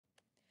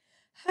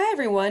Hi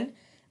everyone.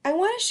 I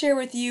want to share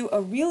with you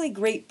a really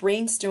great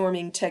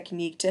brainstorming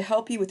technique to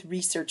help you with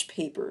research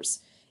papers.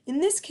 In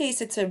this case,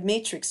 it's a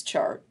matrix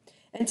chart.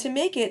 And to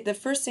make it, the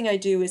first thing I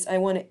do is I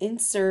want to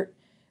insert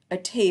a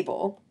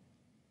table.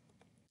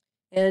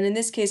 And in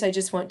this case, I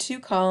just want 2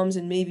 columns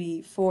and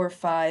maybe 4 or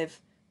 5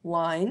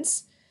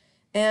 lines.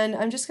 And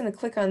I'm just going to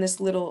click on this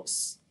little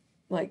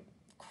like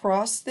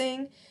cross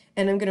thing,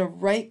 and I'm going to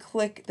right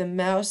click the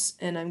mouse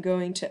and I'm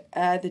going to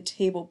add the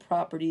table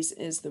properties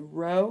as the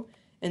row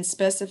and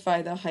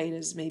specify the height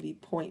as maybe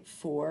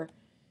 0.4.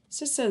 It's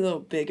just a little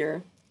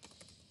bigger.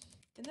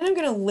 And then I'm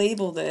going to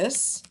label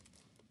this,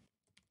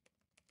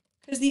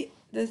 because the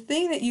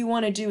thing that you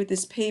want to do with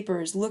this paper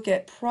is look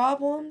at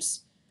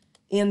problems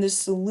and the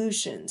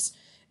solutions.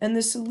 And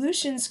the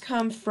solutions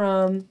come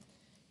from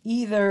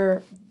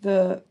either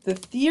the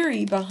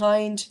theory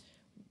behind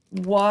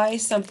why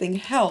something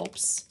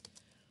helps,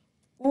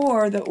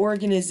 or the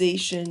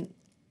organization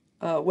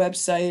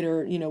website,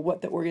 or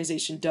what the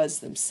organization does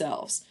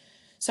themselves.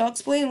 So I'll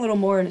explain a little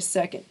more in a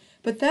second.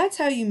 But that's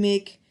how you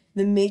make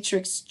the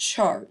matrix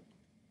chart.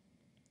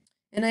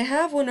 And I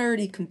have one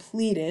already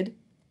completed.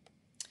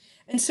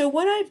 And so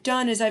what I've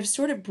done is I've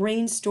sort of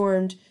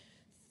brainstormed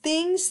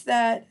things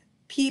that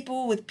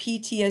people with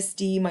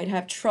PTSD might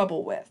have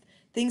trouble with,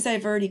 things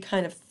I've already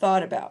kind of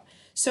thought about.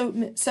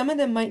 So some of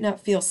them might not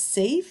feel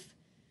safe.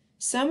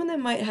 Some of them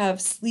might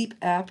have sleep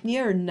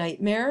apnea or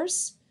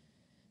nightmares.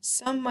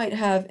 Some might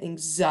have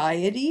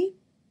anxiety.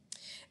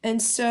 And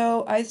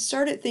so I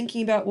started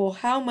thinking about, well,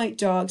 how might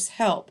dogs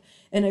help?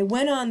 And I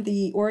went on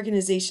the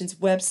organization's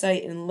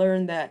website and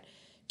learned that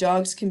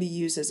dogs can be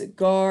used as a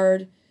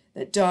guard,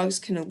 that dogs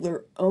can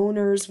alert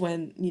owners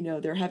when,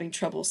 they're having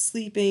trouble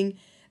sleeping,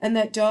 and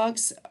that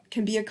dogs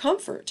can be a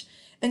comfort.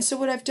 And so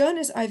what I've done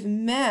is I've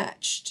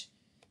matched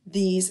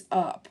these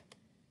up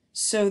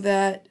so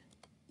that,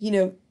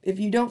 if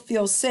you don't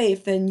feel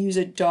safe, then use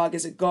a dog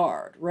as a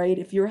guard, right?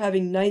 If you're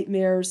having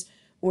nightmares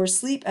or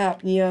sleep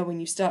apnea when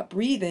you stop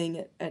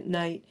breathing at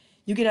night,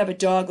 you can have a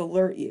dog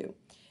alert you.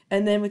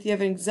 And then if you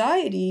have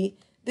anxiety,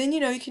 then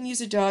you can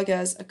use a dog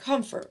as a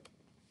comfort.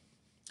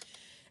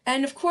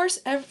 And of course,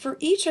 for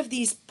each of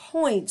these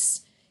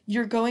points,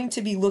 you're going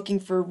to be looking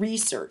for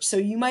research. So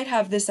you might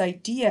have this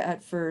idea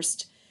at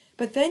first,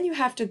 but then you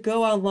have to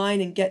go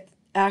online and get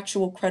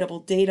actual credible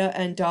data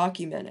and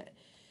document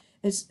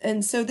it.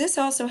 And so this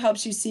also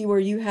helps you see where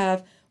you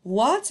have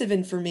lots of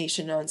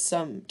information on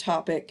some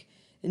topic,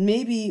 and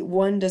maybe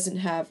one doesn't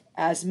have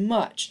as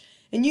much.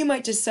 And you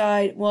might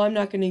decide, well, I'm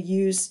not going to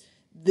use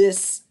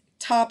this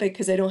topic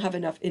because I don't have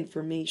enough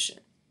information.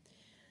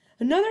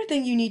 Another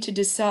thing you need to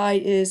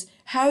decide is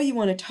how you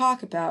want to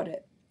talk about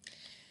it.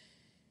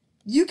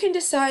 You can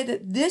decide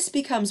that this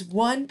becomes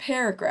one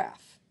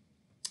paragraph.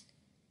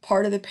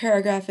 Part of the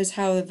paragraph is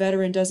how the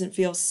veteran doesn't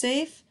feel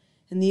safe,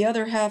 and the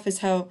other half is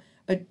how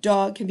a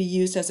dog can be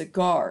used as a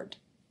guard.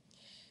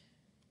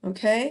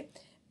 Okay?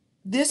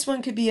 This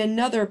one could be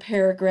another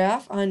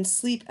paragraph on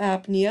sleep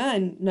apnea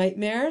and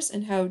nightmares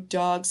and how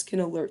dogs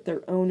can alert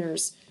their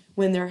owners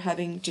when they're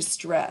having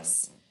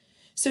distress.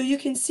 So you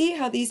can see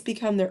how these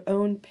become their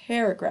own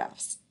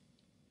paragraphs.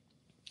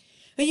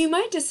 But you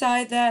might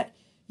decide that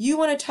you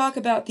want to talk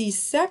about these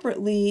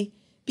separately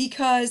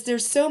because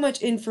there's so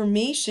much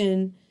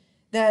information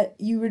that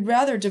you would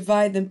rather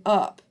divide them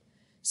up.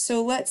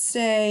 So let's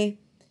say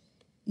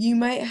you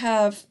might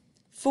have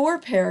 4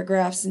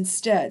 paragraphs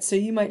instead. So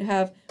you might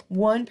have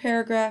 1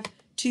 paragraph,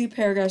 2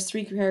 paragraphs,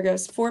 3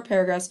 paragraphs, 4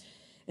 paragraphs,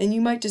 and you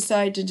might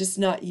decide to just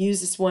not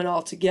use this one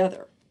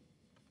altogether.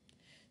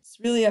 It's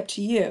really up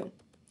to you.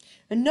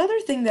 Another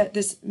thing that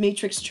this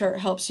matrix chart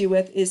helps you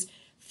with is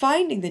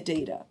finding the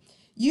data.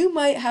 You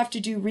might have to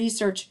do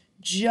research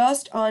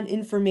just on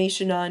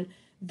information on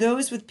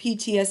those with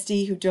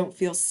PTSD who don't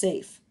feel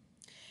safe.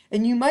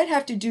 And you might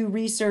have to do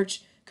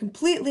research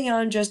completely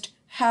on just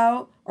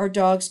how are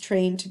dogs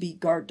trained to be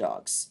guard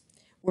dogs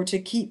or to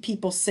keep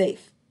people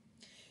safe.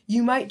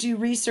 You might do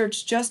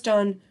research just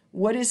on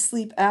what is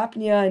sleep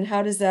apnea and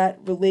how does that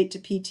relate to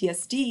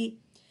PTSD.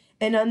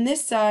 And on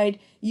this side,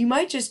 you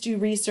might just do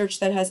research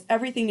that has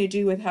everything to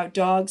do with how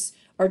dogs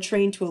are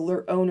trained to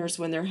alert owners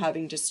when they're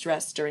having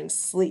distress during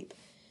sleep.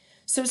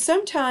 So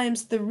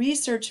sometimes the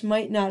research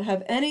might not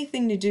have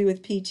anything to do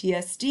with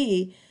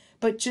PTSD,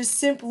 but just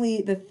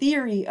simply the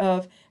theory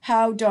of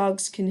how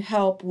dogs can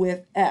help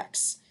with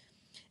X.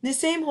 The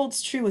same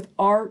holds true with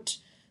art,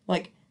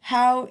 like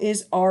how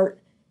is art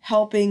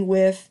helping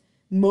with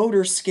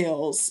motor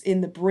skills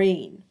in the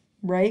brain,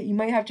 right? You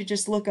might have to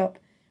just look up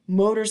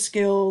motor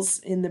skills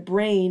in the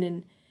brain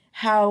and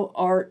how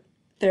art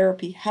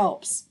therapy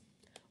helps,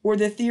 or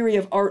the theory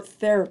of art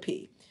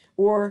therapy,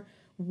 or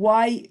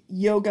why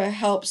yoga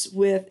helps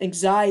with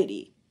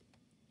anxiety.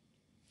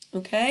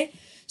 Okay?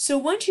 So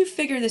once you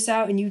figure this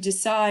out and you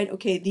decide,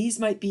 okay, these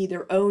might be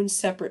their own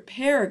separate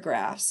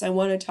paragraphs, I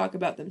want to talk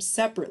about them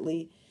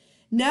separately,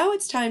 now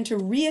it's time to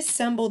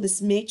reassemble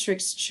this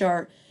matrix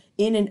chart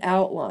in an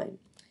outline.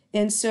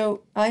 And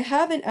so I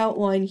have an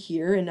outline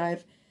here, and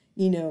I've,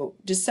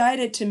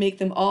 decided to make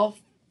them all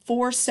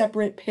 4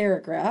 separate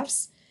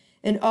paragraphs.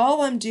 And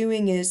all I'm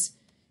doing is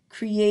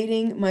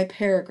creating my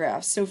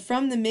paragraphs. So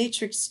from the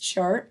matrix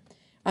chart,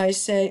 I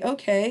say,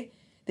 okay,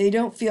 they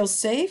don't feel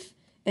safe,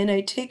 and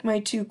I take my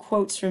two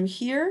quotes from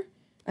here,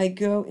 I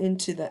go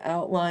into the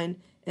outline,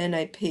 and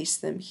I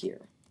paste them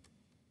here.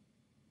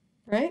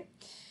 Right?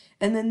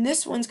 And then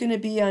this one's going to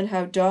be on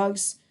how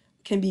dogs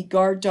can be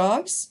guard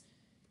dogs,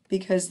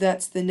 because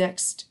that's the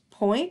next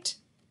point.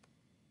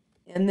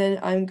 And then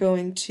I'm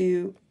going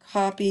to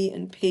copy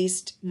and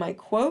paste my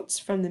quotes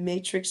from the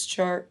matrix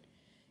chart,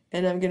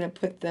 and I'm going to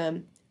put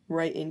them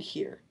right in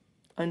here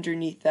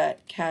underneath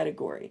that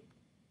category.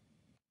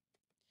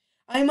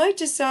 I might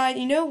decide,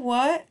 you know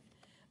what,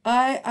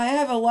 I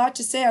have a lot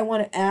to say, I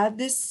want to add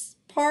this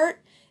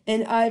part,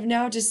 and I've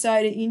now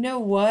decided, you know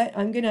what,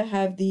 I'm going to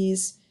have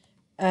these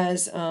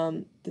as,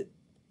 I'm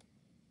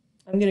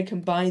going to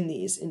combine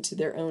these into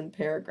their own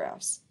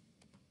paragraphs.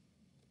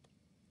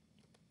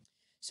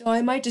 So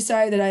I might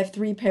decide that I have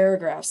 3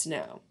 paragraphs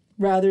now,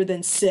 rather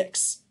than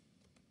 6,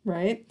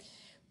 right?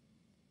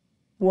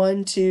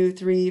 1, 2,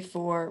 3,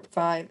 4,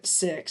 5,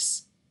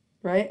 6,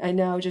 right? I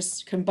now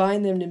just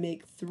combine them to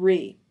make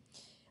 3.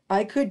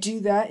 I could do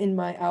that in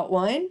my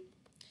outline.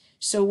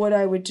 So what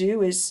I would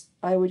do is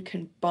I would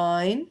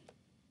combine,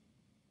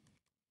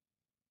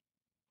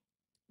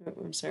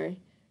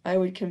 I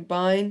would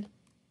combine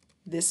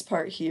this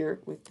part here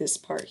with this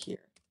part here.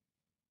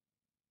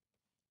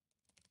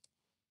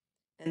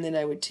 And then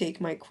I would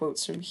take my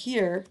quotes from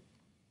here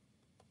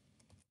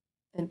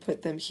and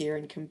put them here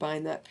and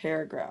combine that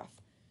paragraph.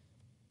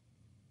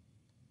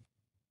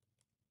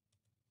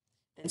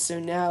 And so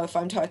now if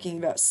I'm talking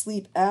about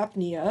sleep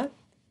apnea,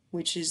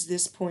 which is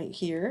this point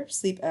here,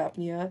 sleep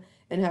apnea,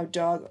 and how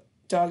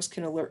dogs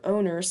can alert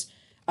owners,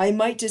 I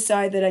might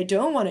decide that I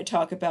don't want to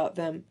talk about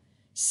them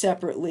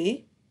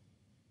separately,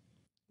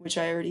 which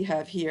I already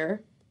have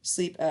here,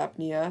 sleep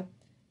apnea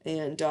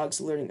and dogs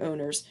alerting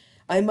owners.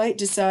 I might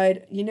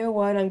decide, you know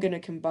what, I'm going to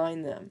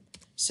combine them.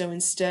 So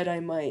instead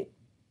I might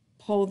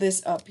pull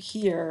this up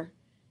here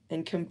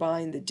and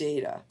combine the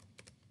data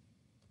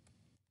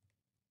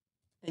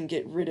and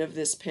get rid of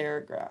this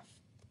paragraph.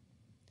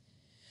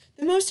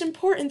 The most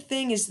important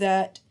thing is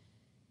that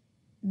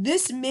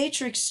this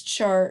matrix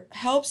chart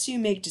helps you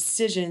make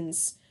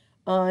decisions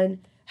on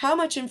how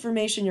much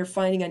information you're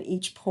finding on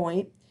each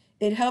point.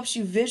 It helps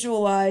you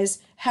visualize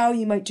how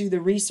you might do the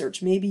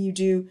research. Maybe you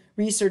do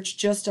research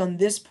just on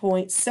this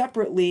point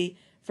separately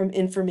from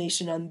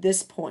information on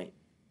this point.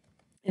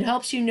 It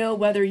helps you know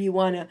whether you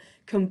want to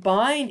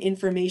combine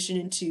information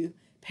into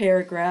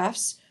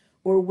paragraphs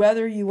or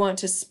whether you want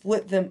to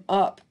split them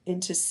up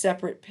into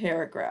separate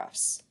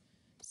paragraphs.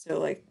 So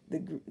like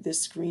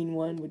this green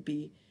one would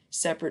be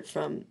separate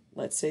from,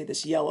 let's say,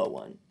 this yellow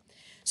one.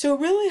 So it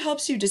really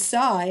helps you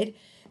decide,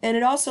 and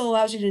it also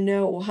allows you to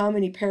know, well, how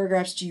many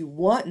paragraphs do you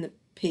want in the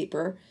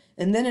paper,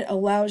 and then it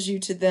allows you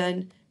to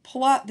then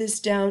plot this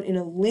down in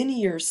a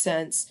linear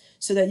sense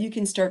so that you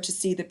can start to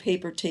see the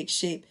paper take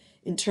shape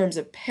in terms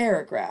of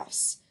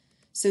paragraphs.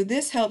 So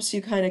this helps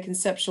you kind of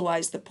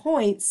conceptualize the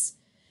points,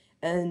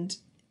 and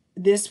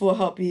this will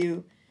help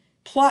you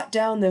plot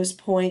down those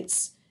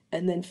points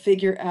and then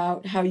figure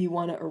out how you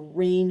want to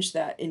arrange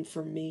that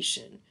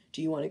information.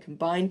 Do you want to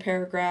combine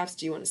paragraphs?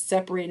 Do you want to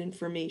separate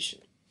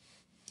information?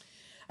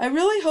 I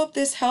really hope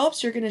this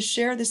helps. You're going to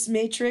share this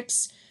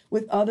matrix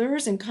with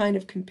others and kind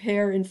of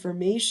compare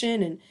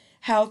information and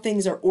how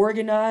things are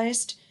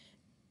organized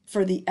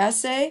for the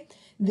essay.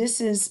 This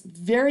is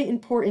very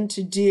important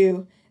to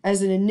do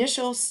as an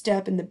initial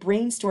step in the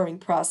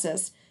brainstorming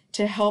process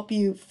to help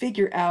you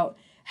figure out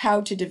how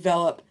to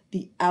develop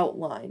the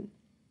outline.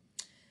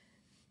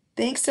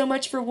 Thanks so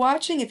much for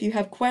watching. If you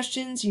have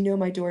questions, you know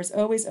my door is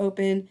always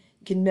open.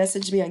 You can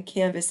message me on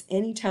Canvas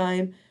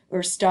anytime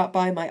or stop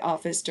by my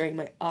office during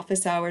my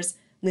office hours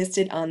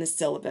listed on the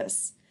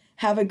syllabus.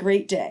 Have a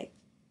great day.